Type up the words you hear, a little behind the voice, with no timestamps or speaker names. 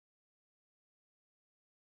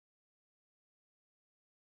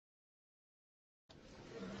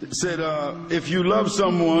It said, if you love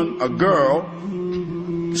someone, a girl,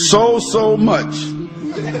 so much.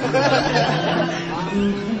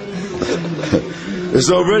 It's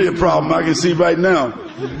already a problem, I can see right now.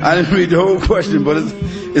 I didn't read the whole question, but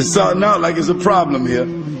it's starting out like it's a problem here.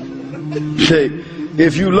 Okay,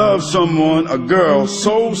 if you love someone, a girl,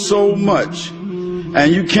 so much,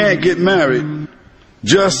 and you can't get married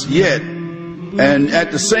just yet, and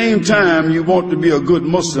at the same time you want to be a good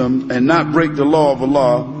Muslim and not break the law of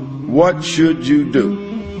Allah, what should you do?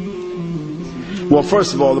 Well,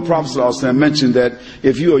 first of all, the Prophet ﷺ mentioned that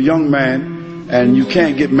if you're a young man and you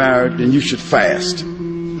can't get married, then you should fast.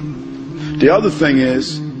 The other thing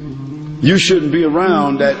is, you shouldn't be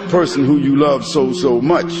around that person who you love so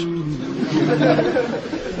much.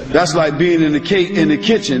 That's like being in the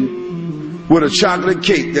kitchen with a chocolate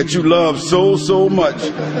cake that you love so much.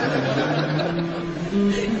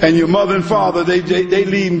 And your mother and father, they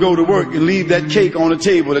leave and go to work and leave that cake on the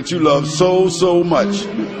table that you love so much.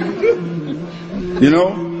 You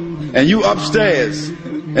know? And you upstairs,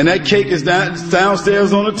 and that cake is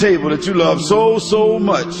downstairs on the table that you love so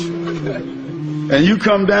much. And you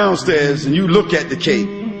come downstairs and you look at the cake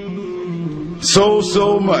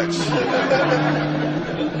so much.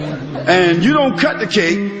 And you don't cut the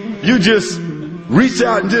cake, you just reach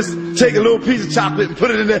out and just take a little piece of chocolate and put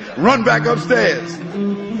it in there, run back upstairs.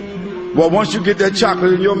 Well, once you get that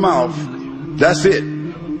chocolate in your mouth, that's it.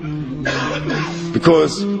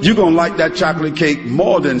 Because you're going to like that chocolate cake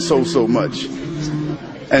more than so much.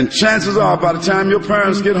 And chances are, by the time your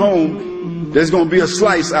parents get home, there's going to be a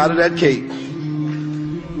slice out of that cake.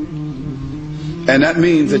 And that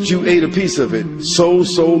means that you ate a piece of it so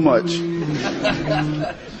much.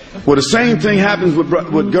 Well, the same thing happens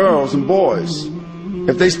with girls and boys.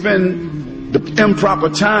 If they spend the improper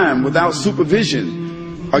time without supervision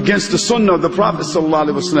against the sunnah of the Prophet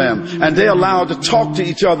ﷺ, and they're allowed to talk to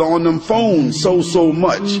each other on them phones so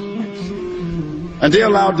much, and they're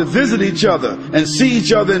allowed to visit each other and see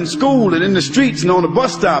each other in school and in the streets and on the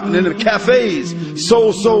bus stop and in the cafes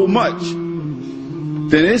so much,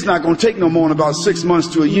 then it's not going to take no more than about 6 months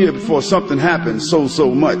to a year before something happens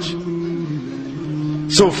so much.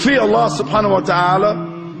 So fear Allah subhanahu wa ta'ala,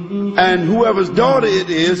 and whoever's daughter it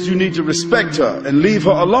is, you need to respect her and leave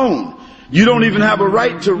her alone. You don't even have a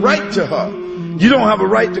right to write to her. You don't have a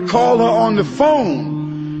right to call her on the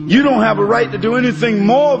phone. You don't have a right to do anything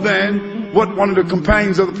more than what one of the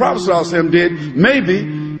companions of the Prophet ﷺ did.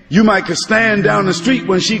 Maybe you might could stand down the street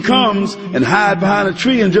when she comes and hide behind a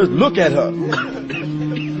tree and just look at her.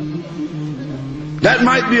 That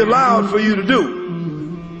might be allowed for you to do.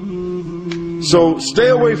 So stay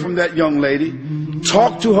away from that young lady.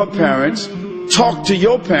 Talk to her parents. Talk to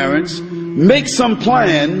your parents. Make some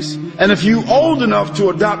plans. And if you're old enough to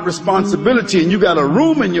adopt responsibility and you got a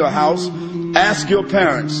room in your house, ask your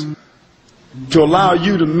parents to allow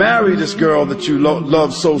you to marry this girl that you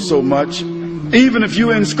love so much, even if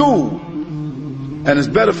you're in school. And it's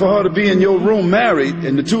better for her to be in your room married,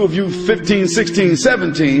 and the two of you 15, 16,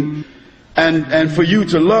 17, and for you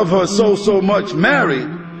to love her so much married,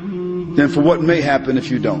 than for what may happen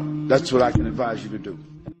if you don't. That's what I can advise you to do.